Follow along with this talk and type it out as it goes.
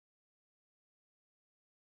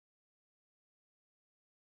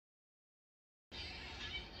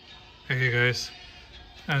Hey guys,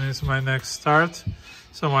 and it's my next start.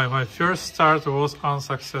 So my first start was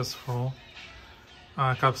unsuccessful.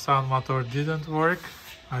 Capstan motor didn't work.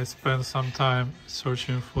 I spent some time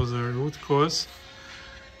searching for the root cause,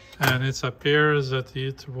 and it appears that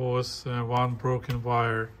it was one broken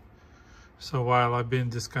wire. So while I've been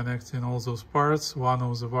disconnecting all those parts, one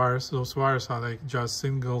of the wires, those wires are like just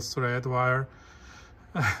single thread wire,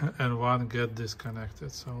 and one get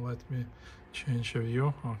disconnected. So let me change the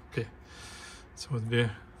view. Okay, this would be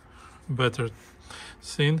better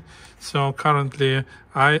seen. So currently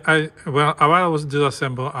while I was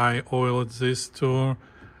disassemble, I oiled these two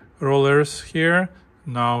rollers here.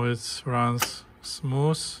 Now it runs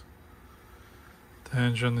smooth. The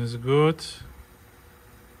engine is good.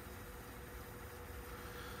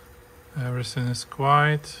 Everything is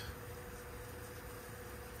quiet.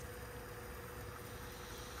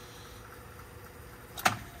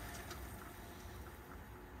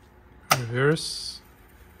 Reverse.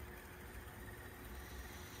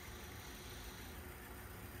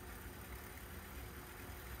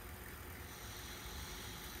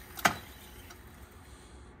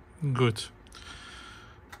 Good.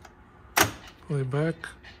 Play back.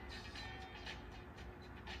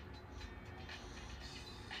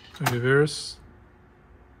 Reverse.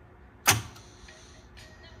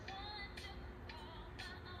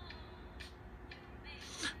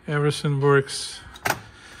 Everything works.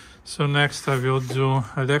 So next I will do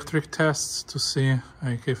electric tests to see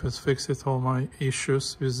if it fixes all my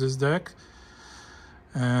issues with this deck.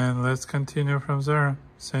 And let's continue from there.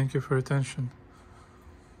 Thank you for your attention.